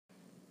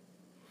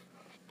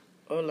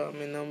Hola,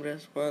 mi nombre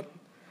es Juan.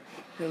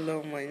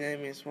 Hello, my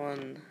name is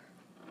Juan.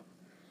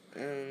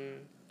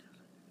 And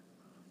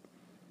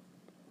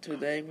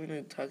today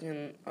we're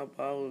talking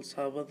about El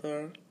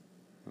Salvador.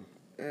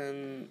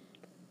 And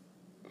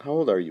How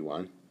old are you,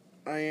 Juan?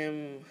 I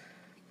am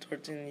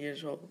 13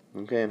 years old.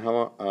 Okay, and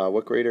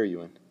what grade are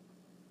you in?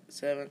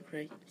 7th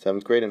grade.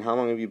 7th grade, and how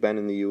long have you been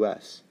in the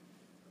U.S.?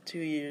 2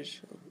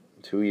 years.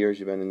 2 years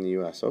you've been in the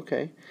U.S.,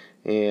 okay.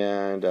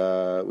 And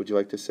would you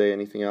like to say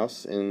anything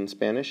else in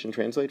Spanish and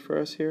translate for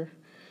us here?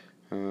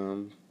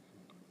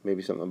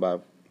 Maybe something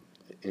about,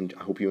 I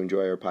hope you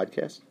enjoy our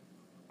podcast.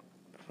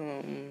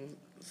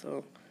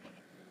 So,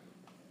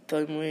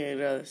 estoy muy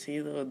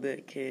agradecido de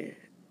que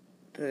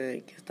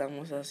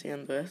estamos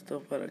haciendo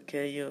esto para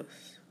que ellos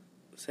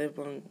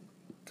sepan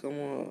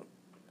cómo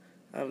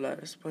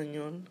hablar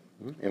español.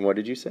 And what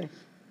did you say?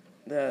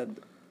 That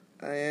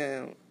I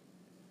am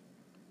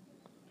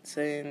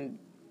saying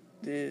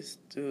this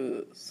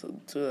to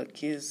the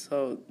kids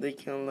so they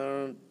can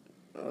learn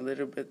a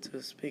little bit to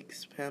speak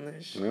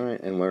Spanish. All right,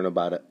 and learn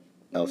about it.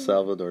 El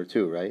Salvador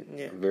too, right?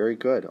 Yeah. Very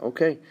good.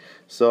 Okay.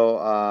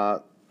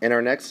 So in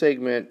our next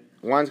segment,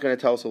 Juan's going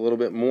to tell us a little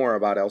bit more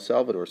about El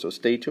Salvador, so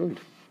stay tuned.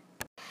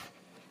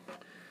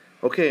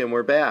 Okay, and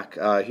we're back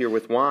here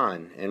with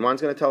Juan, and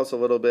Juan's going to tell us a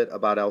little bit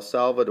about El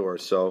Salvador.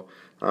 So,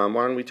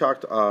 Juan, we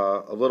talked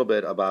a little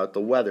bit about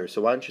the weather,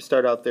 so why don't you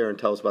start out there and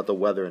tell us about the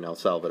weather in El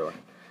Salvador?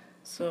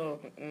 So,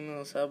 in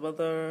El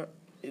Salvador,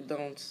 it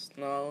don't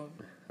snow,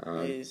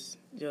 it's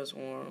just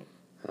warm.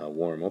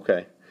 Warm,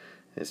 okay.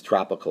 It's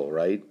tropical,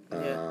 right?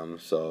 Yeah.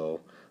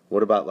 So,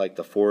 what about like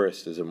the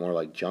forest? Is it more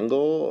like jungle,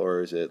 or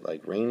is it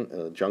like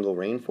jungle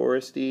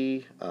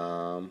rainforesty?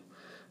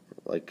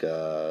 Like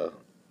a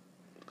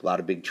lot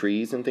of big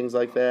trees and things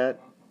like that?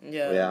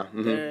 Yeah.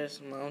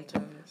 There's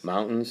mountains.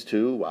 Mountains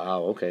too?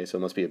 Wow, okay, so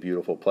it must be a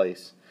beautiful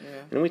place.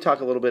 Yeah. And we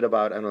talk a little bit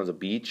about, I don't know, the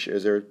beach.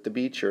 Is there the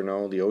beach or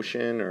no? The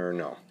ocean or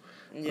no?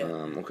 Yeah.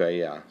 Okay,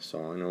 yeah.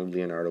 So I know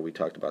Leonardo, we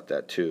talked about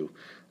that too.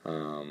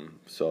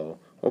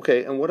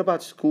 Okay, and what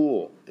about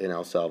school in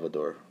El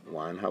Salvador,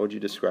 Juan? How would you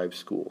describe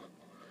school?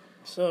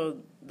 So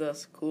the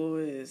school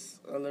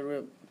is a little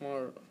bit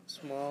more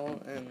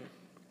small and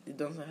it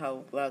doesn't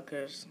have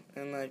lockers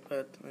and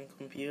iPad and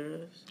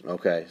computers.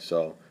 Okay,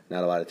 so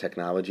not a lot of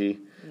technology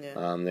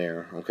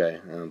there.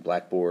 Okay,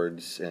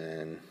 blackboards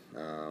and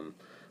a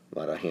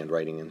lot of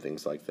handwriting and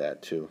things like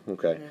that too.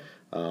 Okay.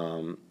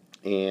 Yeah.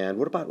 And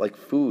what about like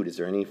food? Is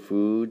there any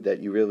food that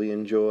you really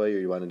enjoy or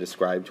you want to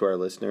describe to our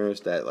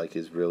listeners that like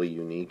is really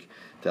unique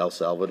to El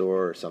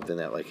Salvador, or something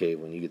that like, hey,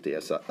 when you get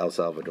to El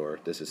Salvador,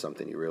 this is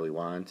something you really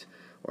want,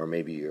 or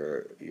maybe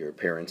your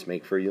parents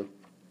make for you?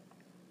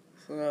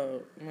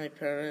 So my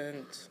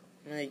parents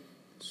make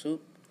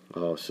soup.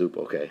 Oh, soup,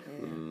 okay.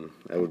 Yeah.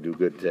 That would do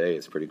good today.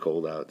 It's pretty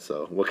cold out.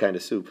 So what kind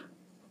of soup?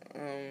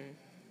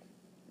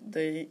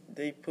 They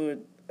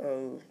put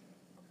a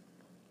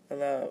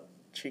lot of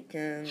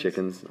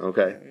Chickens,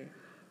 okay. And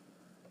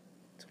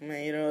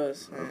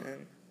tomatoes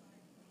and...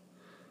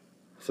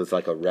 So it's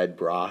like a red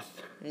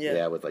broth?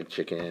 Yeah. With like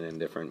chicken and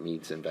different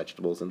meats and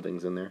vegetables and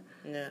things in there?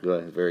 Yeah.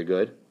 Good, very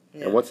good.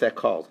 Yeah. And what's that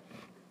called?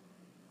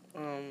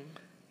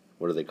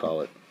 What do they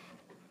call it?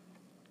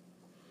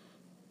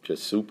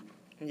 Just soup?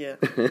 Yeah.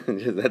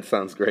 That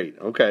sounds great.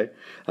 Okay.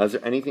 Is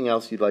there anything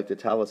else you'd like to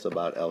tell us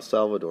about El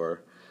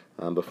Salvador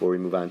before we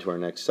move on to our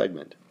next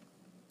segment?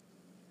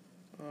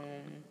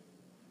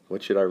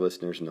 What should our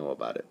listeners know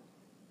about it?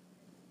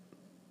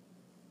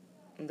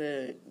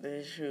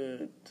 They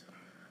should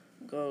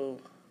go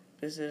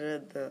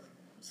visit the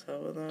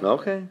Salvador.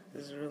 Okay.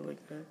 It's really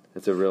good.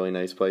 It's a really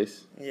nice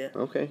place? Yeah.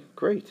 Okay,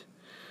 great.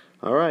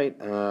 All right.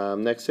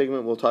 Next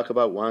segment, we'll talk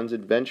about Juan's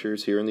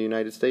adventures here in the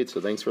United States,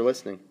 so thanks for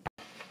listening.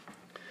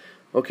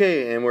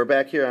 Okay, and we're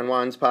back here on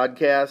Juan's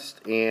podcast,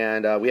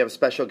 and we have a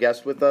special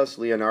guest with us,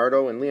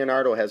 Leonardo, and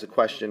Leonardo has a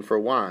question for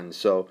Juan.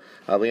 So,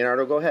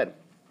 Leonardo, go ahead.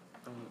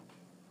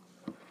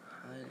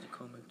 How did you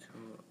come to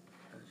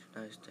the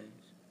United States?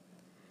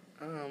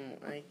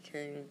 I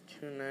came to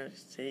the United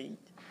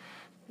States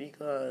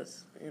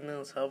because in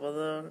El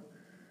Salvador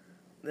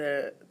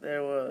there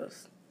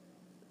was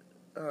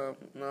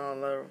not a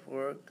lot of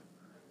work,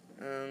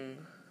 and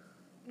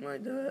my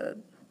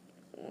dad,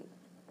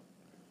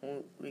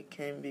 we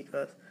came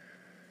because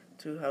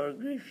to have a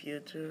great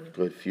future.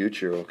 Good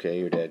future, okay.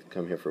 Your dad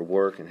come here for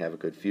work and have a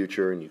good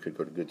future, and you could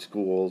go to good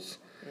schools.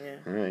 Yeah.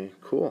 All right,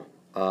 cool.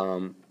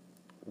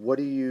 What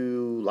do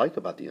you like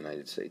about the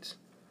United States?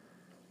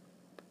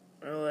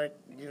 I like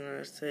the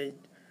United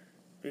States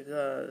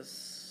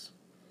because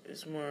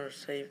it's more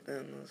safe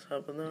than El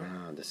Salvador.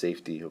 The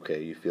safety,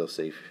 okay. You feel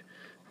safe,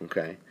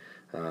 okay.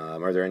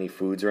 Are there any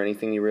foods or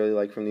anything you really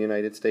like from the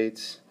United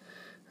States?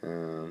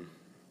 A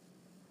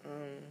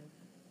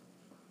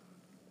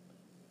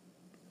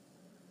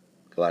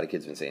lot of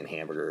kids have been saying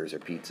hamburgers or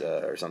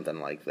pizza or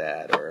something like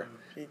that. Or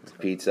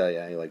pizza,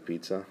 yeah, you like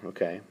pizza?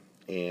 Okay.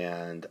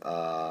 And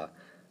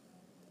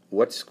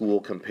what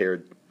school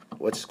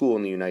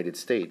in the United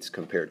States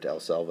compared to El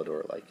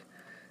Salvador? Like,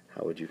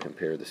 how would you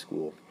compare the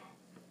school?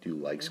 Do you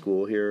like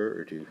school here,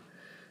 or do you...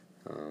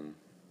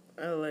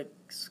 I like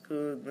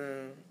school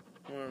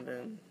more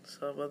than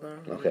Salvador.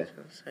 Okay. I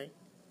can say.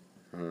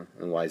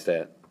 And why is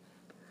that?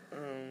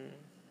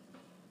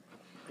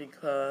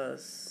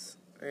 Because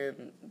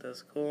in the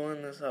school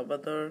in El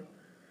Salvador,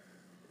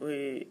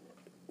 we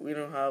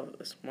don't have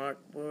a smart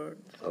board.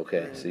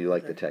 Okay, so you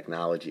like the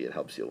technology, it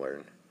helps you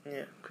learn.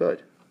 Yeah.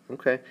 Good.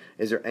 Okay.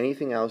 Is there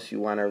anything else you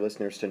want our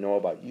listeners to know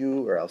about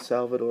you or El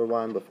Salvador,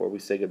 Juan, before we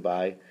say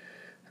goodbye?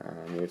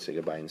 We would say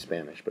goodbye in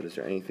Spanish, but is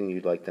there anything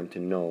you'd like them to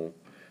know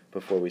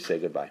before we say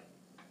goodbye?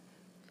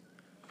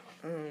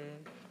 I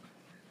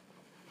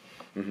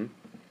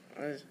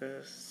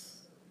just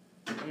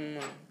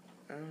no,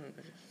 I don't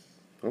know.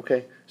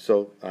 Okay,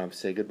 so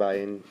say goodbye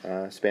in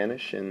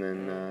Spanish, and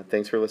then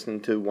thanks for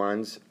listening to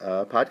Juan's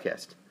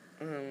podcast.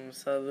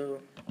 Salud,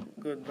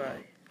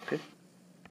 goodbye. Okay.